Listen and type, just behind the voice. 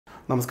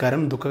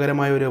നമസ്കാരം.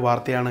 ദുഃഖകരമായ ഒരു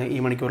വാർത്തയാണ് ഈ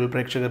മണിക്കൂറിൽ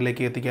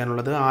പ്രേക്ഷകരിലേക്ക്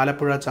എത്തിക്കാനുള്ളത്.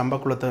 ആലപ്പുഴ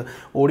ചമ്പക്കുളത്ത്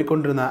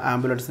ഓടിക്കൊണ്ടിരുന്ന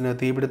ആംബുലൻസിന്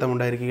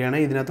തീപിടുത്തമുണ്ടായിരിക്കുകയാണ്.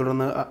 ഇതിനെ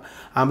തുടർന്ന്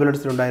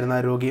ആംബുലൻസിലുണ്ടായിരുന്ന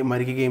രോഗി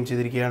മരിക്കുകയും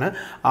ചെയ്തിരിക്കുകയാണ്.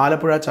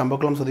 ആലപ്പുഴ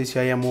ചമ്പക്കുളം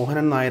സ്വദേശിയായ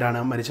മോഹനൻ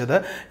നായരാണ് മരിച്ചത്.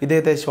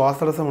 ഇദ്ദേഹത്തെ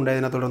ശ്വാസതടസ്സം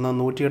ഉണ്ടായതിനെ തുടർന്ന്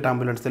 108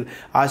 ആംബുലൻസിൽ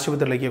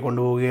ആശുപത്രിയിലേക്ക്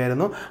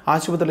കൊണ്ടുപോവുകയായിരുന്നു.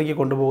 ആശുപത്രിയിലേക്ക്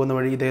കൊണ്ടുപോകുന്ന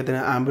വഴി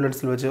ഇദ്ദേഹത്തിന്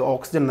ആംബുലൻസിൽ വെച്ച്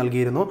ഓക്സിജൻ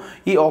നൽകിയിരുന്നു.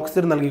 ഈ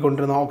ഓക്സിജൻ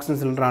നൽകിക്കൊണ്ടിരുന്ന ഓക്സിജൻ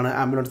സിലിണ്ടറാണ്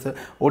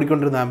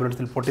ഓടിക്കൊണ്ടിരുന്ന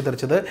ആംബുലൻസിൽ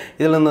പൊട്ടിത്തെറിച്ചത്.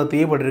 ഇതിൽ നിന്ന്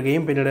തീ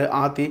പടരുകയും പിന്നീട്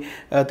ആ തീ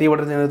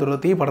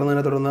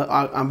പടർന്നതിനെ തുടർന്ന്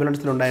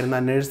ആംബുലൻസിലുണ്ടായിരുന്ന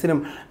നഴ്സിനും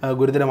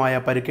ഗുരുതരമായ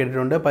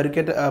പരിക്കേറ്റിട്ടുണ്ട്.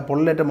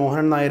 പൊള്ളലേറ്റ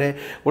മോഹനൻ നായരെ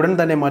ഉടൻ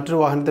തന്നെ മറ്റൊരു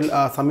വാഹനത്തിൽ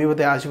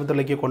സമീപത്തെ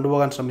ആശുപത്രിയിലേക്ക്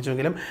കൊണ്ടുപോകാൻ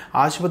ശ്രമിച്ചുവെങ്കിലും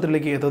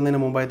ആശുപത്രിയിലേക്ക് എത്തുന്നതിന്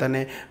മുമ്പായി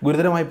തന്നെ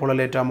ഗുരുതരമായി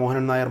പൊള്ളലേറ്റ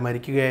മോഹനൻ നായർ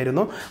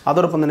മരിക്കുകയായിരുന്നു.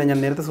 അതോടൊപ്പം തന്നെ ഞാൻ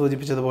നേരത്തെ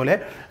സൂചിപ്പിച്ചതുപോലെ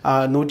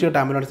 108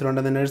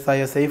 ആംബുലൻസിലുണ്ടെന്ന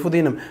നഴ്സായ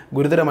സൈഫുദ്ദീനും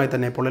ഗുരുതരമായി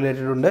തന്നെ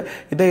പൊള്ളലേറ്റിട്ടുണ്ട്.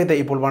 ഇദ്ദേഹത്തെ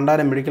ഇപ്പോൾ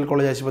വണ്ടാനം മെഡിക്കൽ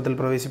കോളേജ് ആശുപത്രിയിൽ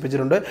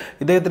പ്രവേശിപ്പിച്ചിട്ടുണ്ട്.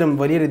 ഇദ്ദേഹത്തിനും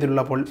വലിയ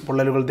രീതിയിലുള്ള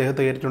പൊള്ളലുകൾ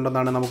ദേഹത്ത്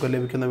ഏറ്റിട്ടുണ്ടെന്നാണ് നമുക്ക്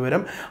ലഭിക്കുന്ന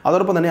വിവരം.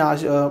 അതോടൊപ്പം തന്നെ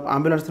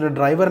ആംബുലൻസിൻ്റെ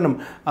ഡ്രൈവറിനും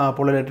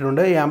പൊള്ളലേറ്റിട്ടുണ്ട്.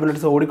 ഈ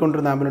ആംബുലൻസ്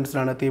ഓടിക്കൊണ്ടിരുന്ന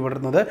ആംബുലൻസിലാണ് തീ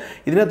പടർന്നത്.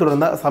 ഇതിനെ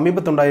തുടർന്ന്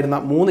സമീപത്തുണ്ടായിരുന്ന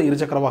 3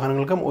 ഇരുചക്ര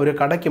വാഹനങ്ങൾക്കും ഒരു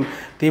കടയ്ക്കും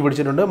തീ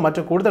പിടിച്ചിട്ടുണ്ട്.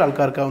 മറ്റു കൂടുതൽ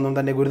ആൾക്കാർക്ക് ഒന്നും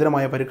തന്നെ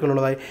ഗുരുതരമായ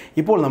പരിക്കുകളുള്ളതായി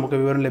ഇപ്പോൾ നമുക്ക്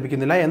വിവരം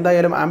ലഭിക്കുന്നില്ല.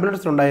 എന്തായാലും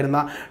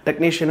ആംബുലൻസിലുണ്ടായിരുന്ന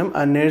ടെക്നീഷ്യനും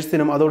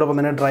നഴ്സിനും അതോടൊപ്പം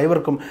തന്നെ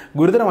ഡ്രൈവർക്കും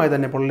ഗുരുതരമായി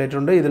തന്നെ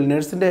പൊള്ളലേറ്റിട്ടുണ്ട്. ഇതിൽ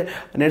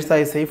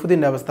നഴ്സായ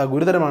സൈഫുദ്ദീൻ്റെ അവസ്ഥ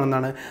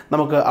ഗുരുതരമാണെന്നാണ്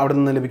നമുക്ക് അവിടെ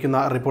നിന്ന്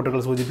ലഭിക്കുന്ന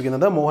റിപ്പോർട്ടുകൾ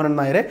സൂചിപ്പിക്കുന്നത്. മോഹനൻ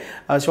നായരെ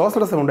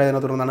ശ്വാസതടസ്സം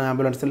ഉണ്ടായതിനെ തുടർന്നാണ്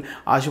ആംബുലൻസിൽ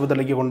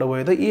ആശുപത്രിയിലേക്ക്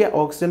കൊണ്ടുപോയത്.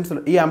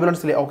 ഈ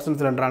ആംബുലൻസിലെ ഓക്സിജൻ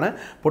സിലിണ്ടറാണ്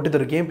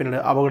പൊട്ടിത്തെറിക്കുകയും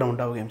പിന്നീട്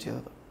അപകടമുണ്ടാവുകയും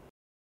ചെയ്തത്.